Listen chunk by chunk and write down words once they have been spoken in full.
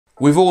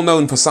We've all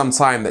known for some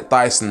time that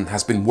Dyson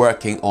has been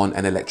working on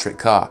an electric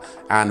car,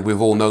 and we've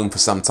all known for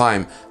some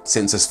time,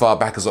 since as far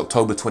back as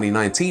October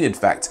 2019 in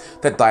fact,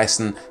 that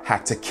Dyson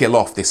had to kill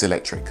off this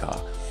electric car.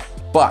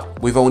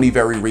 But we've only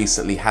very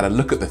recently had a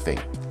look at the thing.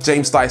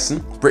 James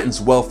Dyson,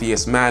 Britain's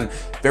wealthiest man,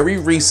 very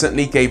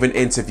recently gave an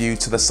interview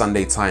to the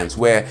Sunday Times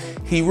where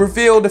he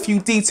revealed a few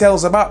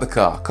details about the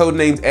car,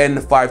 codenamed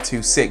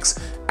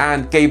N526,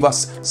 and gave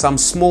us some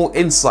small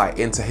insight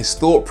into his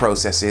thought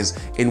processes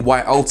in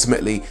why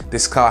ultimately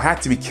this car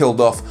had to be killed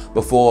off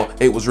before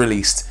it was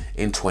released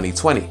in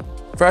 2020.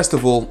 First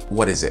of all,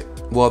 what is it?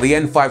 Well, the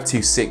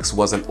N526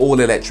 was an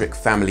all-electric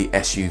family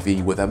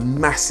SUV with a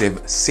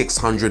massive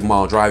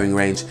 600-mile driving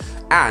range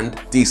and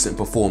decent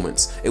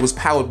performance. It was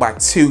powered by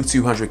two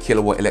 200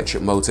 kilowatt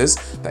electric motors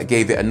that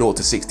gave it a 0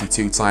 to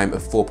 62 time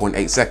of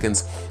 4.8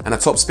 seconds and a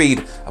top speed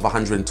of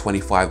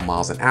 125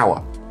 miles an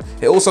hour.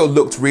 It also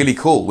looked really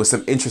cool with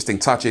some interesting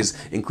touches,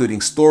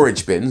 including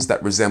storage bins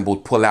that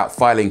resembled pull-out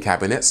filing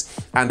cabinets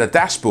and a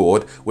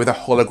dashboard with a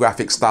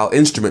holographic style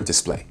instrument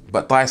display.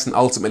 But Dyson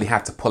ultimately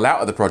had to pull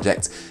out of the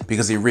project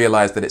because he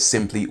realized that it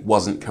simply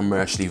wasn't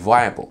commercially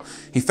viable.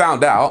 He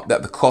found out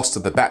that the cost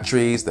of the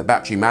batteries, the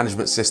battery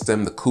management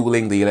system, the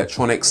cooling, the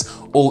electronics,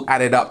 all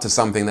added up to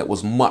something that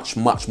was much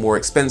more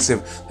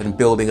expensive than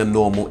building a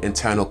normal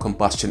internal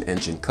combustion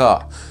engine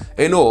car.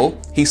 In all,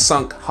 he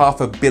sunk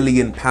 £500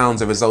 million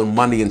of his own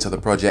money into the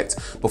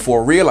project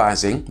before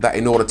realizing that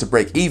in order to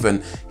break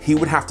even, he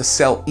would have to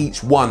sell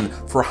each one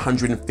for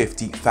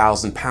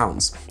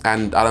 £150,000.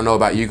 And I don't know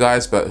about you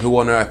guys, but who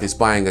on earth is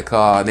buying a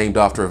car named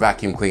after a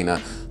vacuum cleaner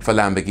for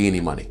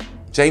Lamborghini money?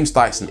 James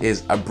Dyson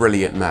is a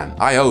brilliant man.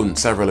 I own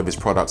several of his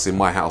products in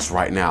my house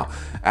right now,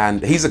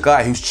 and he's a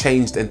guy who's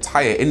changed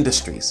entire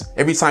industries.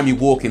 Every time you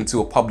walk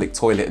into a public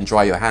toilet and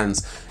dry your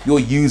hands, you're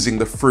using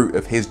the fruit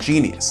of his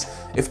genius.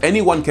 If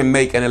anyone can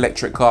make an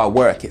electric car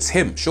work, it's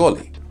him,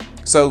 surely.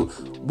 So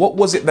what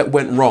was it that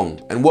went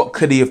wrong, and what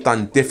could he have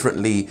done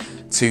differently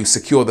to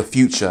secure the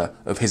future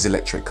of his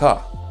electric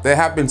car? There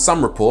have been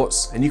some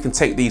reports, and you can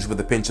take these with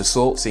a pinch of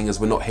salt, seeing as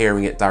we're not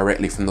hearing it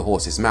directly from the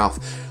horse's mouth,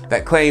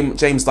 that claim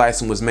James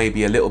Dyson was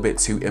maybe a little bit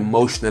too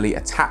emotionally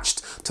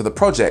attached to the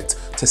project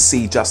to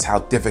see just how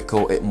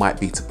difficult it might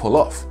be to pull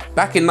off.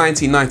 Back in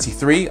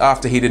 1993,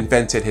 after he'd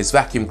invented his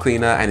vacuum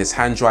cleaner and his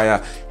hand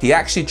dryer, he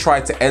actually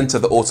tried to enter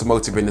the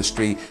automotive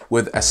industry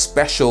with a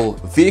special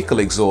vehicle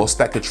exhaust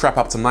that could trap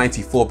up to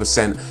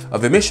 94%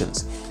 of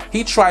emissions.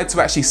 He tried to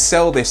actually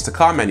sell this to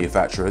car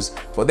manufacturers,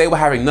 but they were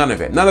having none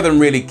of it. None of them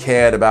really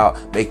cared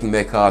about making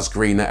their cars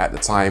greener at the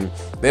time.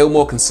 They were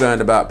more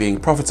concerned about being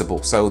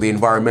profitable, so the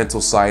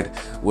environmental side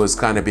was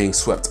kind of being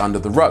swept under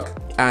the rug.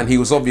 And he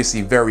was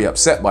obviously very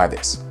upset by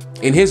this.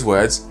 In his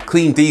words,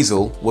 clean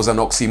diesel was an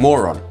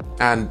oxymoron.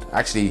 And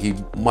actually he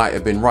might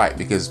have been right,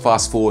 because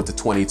fast forward to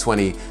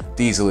 2020,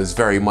 diesel is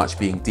very much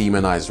being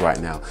demonized right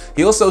now.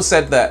 He also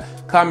said that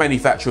car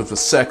manufacturers were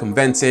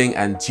circumventing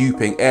and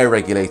duping air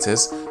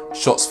regulators,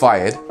 shots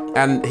fired,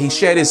 and he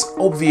shared his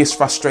obvious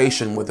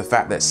frustration with the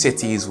fact that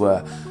cities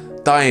were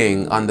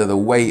dying under the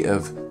weight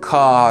of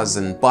cars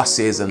and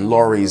buses and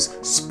lorries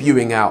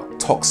spewing out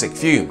toxic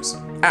fumes.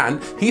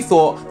 And he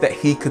thought that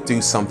he could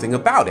do something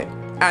about it.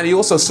 And he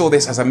also saw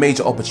this as a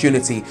major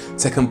opportunity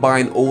to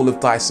combine all of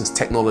Dyson's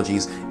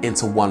technologies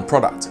into one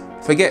product.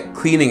 Forget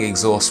cleaning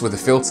exhaust with a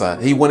filter,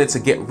 he wanted to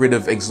get rid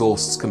of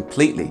exhausts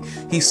completely.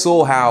 He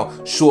saw how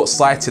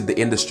short-sighted the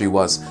industry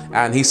was,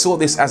 and he saw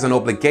this as an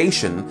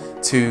obligation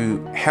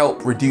to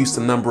help reduce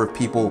the number of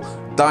people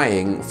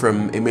dying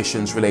from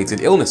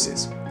emissions-related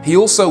illnesses. He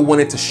also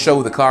wanted to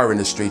show the car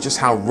industry just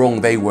how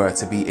wrong they were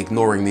to be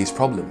ignoring these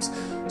problems.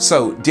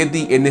 So did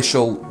the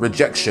initial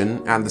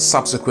rejection and the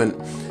subsequent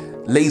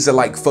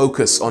laser-like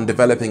focus on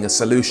developing a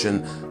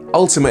solution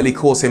ultimately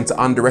caused him to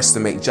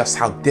underestimate just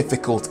how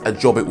difficult a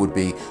job it would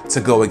be to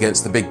go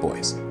against the big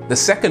boys? The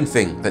second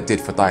thing that did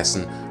for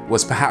Dyson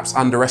was perhaps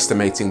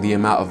underestimating the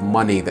amount of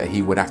money that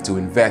he would have to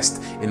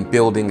invest in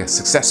building a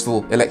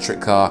successful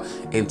electric car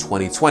in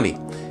 2020.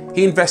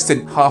 He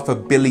invested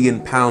 £500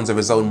 million of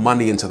his own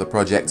money into the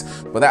project,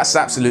 but that's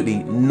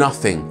absolutely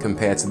nothing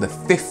compared to the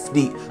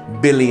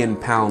 £50 billion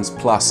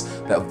plus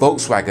that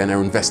Volkswagen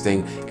are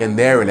investing in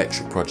their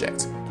electric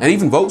project. And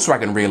even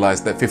Volkswagen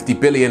realized that 50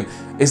 billion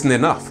isn't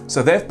enough.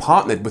 So they've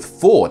partnered with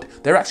Ford.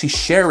 They're actually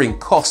sharing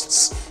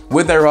costs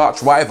with their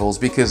arch rivals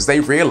because they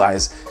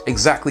realize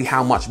exactly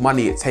how much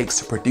money it takes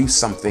to produce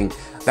something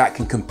that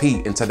can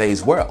compete in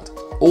today's world.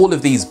 All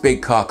of these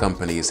big car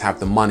companies have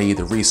the money,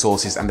 the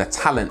resources, and the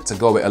talent to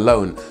go it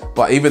alone,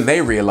 but even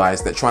they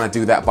realize that trying to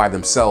do that by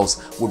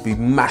themselves would be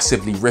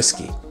massively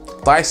risky.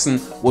 Dyson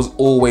was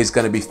always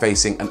going to be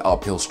facing an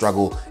uphill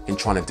struggle in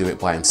trying to do it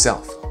by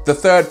himself. The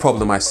third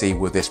problem I see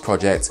with this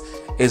project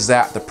is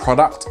that the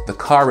product, the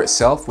car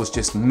itself, was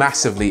just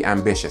massively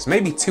ambitious,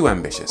 maybe too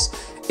ambitious.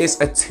 It's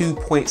a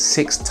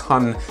 2.6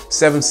 ton,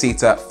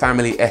 7-seater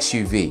family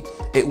SUV.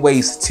 It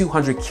weighs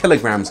 200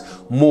 kilograms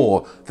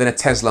more than a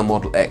Tesla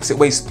Model X. It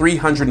weighs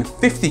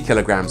 350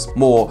 kilograms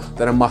more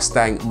than a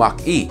Mustang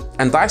Mach-E.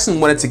 And Dyson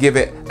wanted to give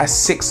it a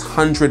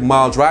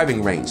 600-mile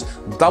driving range,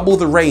 double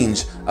the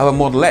range of a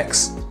Model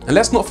X. And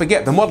let's not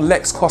forget, the Model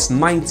X cost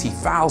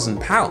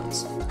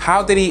 £90,000.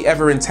 How did he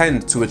ever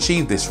intend to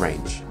achieve this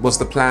range? Was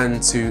the plan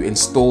to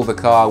install the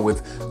car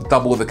with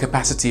double the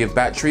capacity of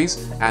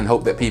batteries and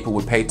hope that people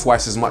would pay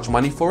twice as much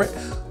money for it?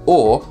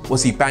 Or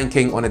was he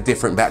banking on a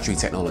different battery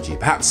technology,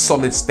 perhaps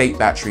solid state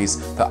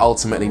batteries that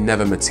ultimately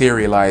never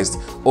materialized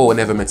or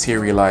never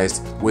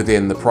materialized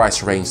within the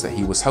price range that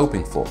he was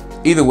hoping for?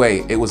 Either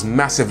way, it was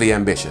massively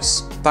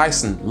ambitious.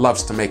 Dyson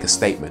loves to make a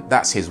statement.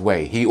 That's his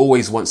way. He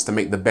always wants to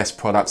make the best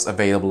products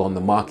available on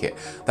the market.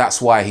 That's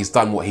why he's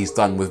done what he's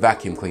done with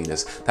vacuum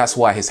cleaners. That's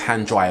why his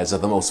hand dryers are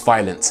the most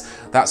violent.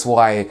 That's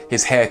why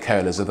his hair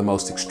curlers are the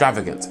most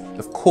extravagant.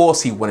 Of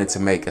course he wanted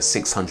to make a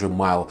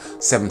 600-mile,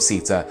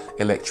 7-seater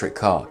electric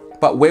car.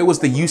 But where was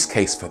the use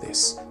case for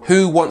this?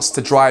 Who wants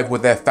to drive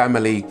with their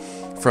family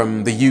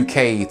from the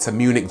UK to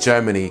Munich,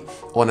 Germany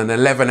on an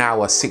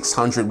 11-hour,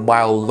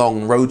 600-mile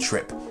long road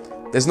trip?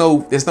 There's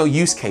no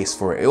use case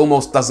for it. It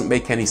almost doesn't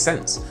make any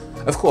sense.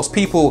 Of course,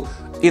 people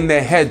in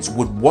their heads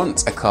would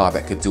want a car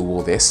that could do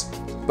all this,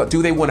 but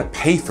do they want to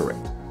pay for it?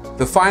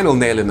 The final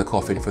nail in the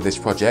coffin for this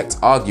project,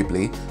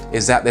 arguably,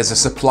 is that there's a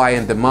supply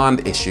and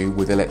demand issue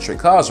with electric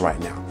cars right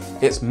now.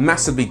 It's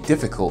massively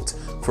difficult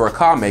for a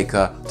car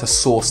maker to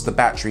source the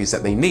batteries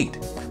that they need.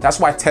 That's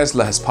why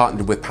Tesla has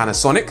partnered with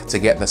Panasonic to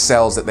get the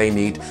cells that they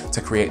need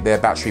to create their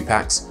battery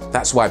packs.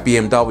 That's why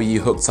BMW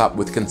hooked up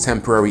with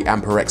contemporary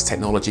AmpereX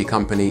technology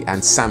company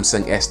and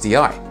Samsung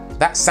SDI.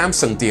 That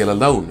Samsung deal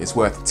alone is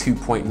worth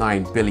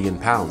 £2.9 billion,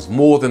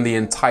 more than the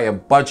entire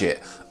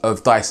budget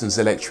of Dyson's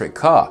electric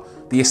car.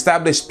 The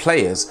established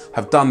players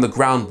have done the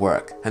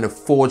groundwork and have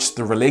forged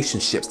the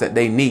relationships that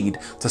they need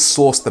to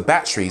source the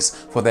batteries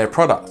for their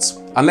products.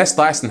 Unless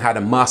Dyson had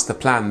a master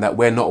plan that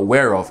we're not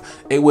aware of,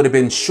 it would have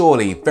been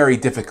surely very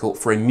difficult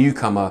for a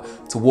newcomer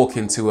to walk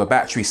into a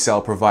battery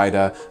cell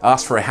provider,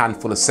 ask for a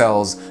handful of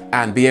cells,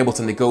 and be able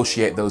to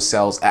negotiate those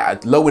cells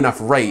at a low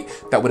enough rate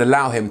that would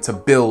allow him to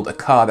build a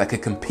car that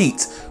could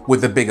compete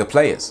with the bigger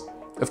players.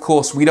 Of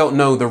course, we don't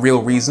know the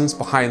real reasons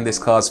behind this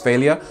car's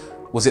failure.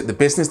 Was it the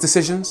business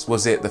decisions?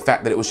 Was it the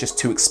fact that it was just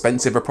too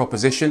expensive a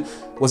proposition?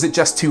 Was it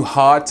just too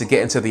hard to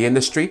get into the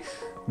industry?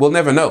 We'll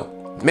never know.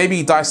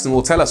 Maybe Dyson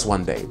will tell us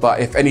one day, but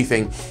if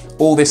anything,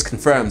 all this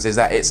confirms is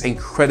that it's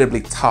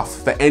incredibly tough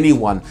for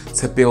anyone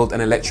to build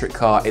an electric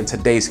car in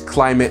today's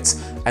climate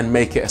and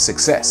make it a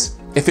success.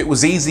 If it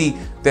was easy,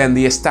 then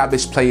the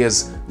established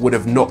players would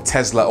have knocked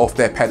Tesla off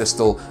their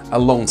pedestal a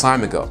long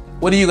time ago.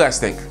 What do you guys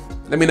think?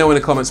 Let me know in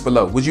the comments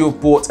below. Would you have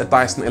bought a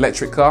Dyson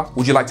electric car?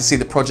 Would you like to see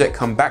the project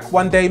come back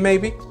one day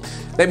maybe?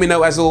 Let me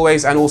know as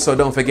always, and also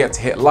don't forget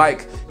to hit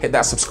like, hit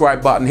that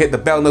subscribe button, hit the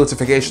bell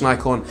notification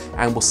icon,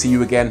 and we'll see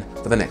you again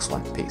for the next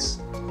one. Peace.